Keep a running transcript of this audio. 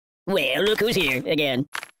Well, look who's here again.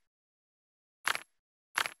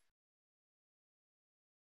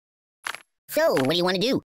 So, what do you want to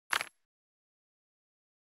do?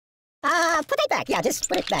 Put it back. Yeah, just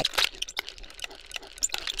put it back.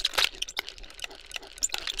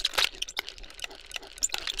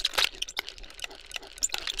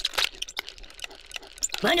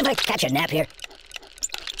 Mind if I catch a nap here?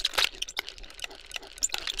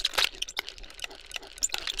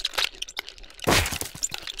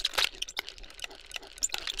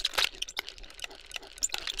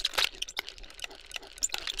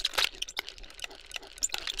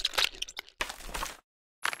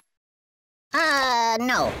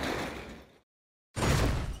 No.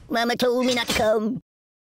 Mama told me not to come.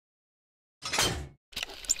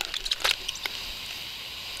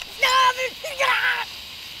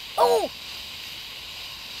 Oh!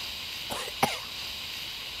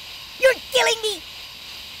 You're killing me!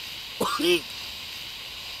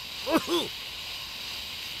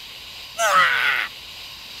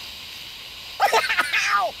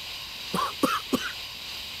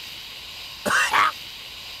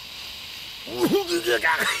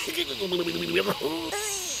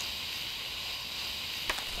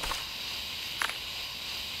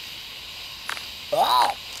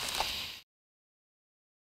 Oh!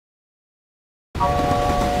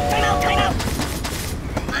 Time out! Time out!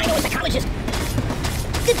 I know a psychologist.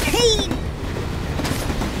 The pain!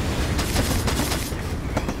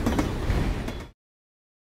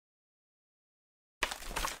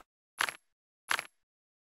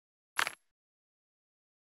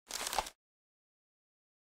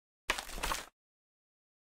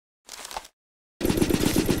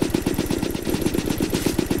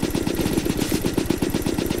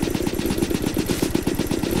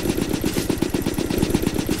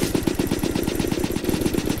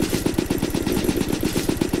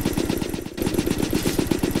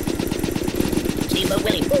 Steamboat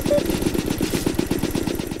Willie.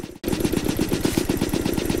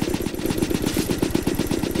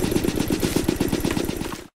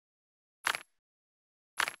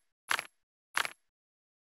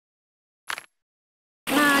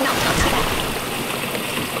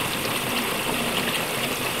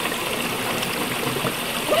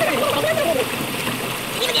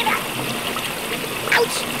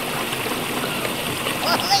 Ouch!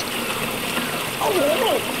 Oh,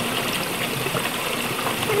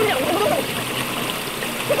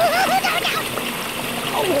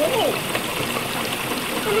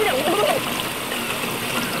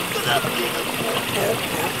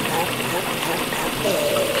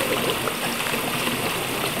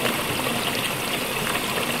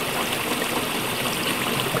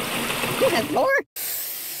 You have more?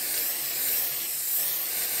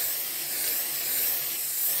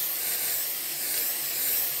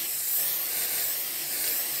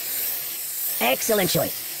 Excellent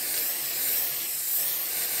choice.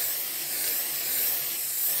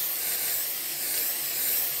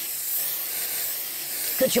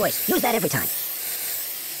 Good choice. Use that every time.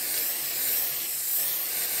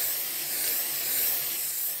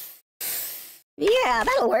 Yeah,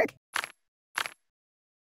 that'll work.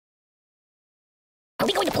 Are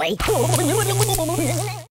we going to play?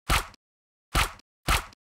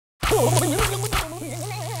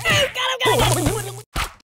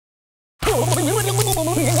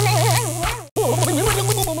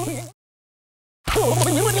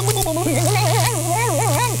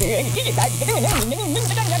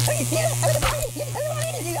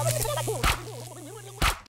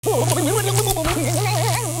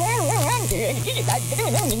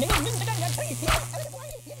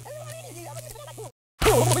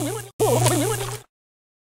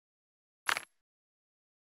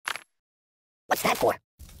 What's that for?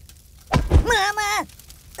 Mama!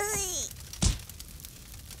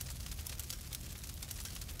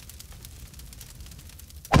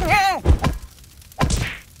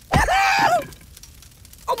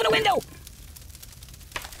 Open the window!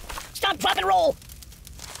 Stop, drop, and roll!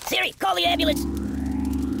 Siri, call the ambulance!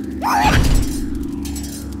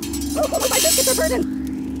 Oh, my biscuits are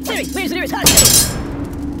burning! Siri, where's the nearest hospital?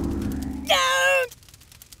 No!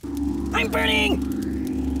 I'm burning!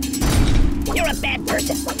 You're a bad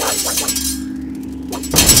person!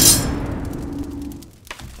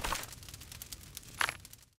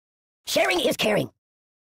 Sharing is caring.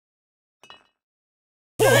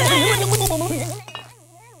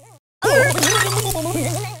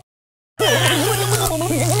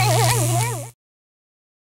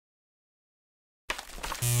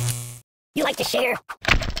 You like to share?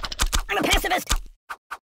 I'm a pacifist!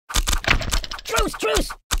 Truce,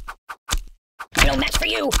 truce! No match for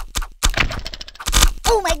you!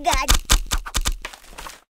 Oh my god!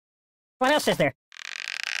 What else is there?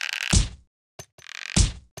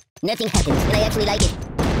 Nothing happens, and I actually like it.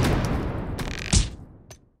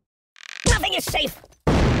 Nothing is safe!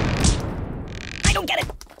 I don't get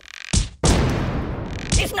it!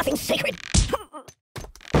 There's nothing sacred!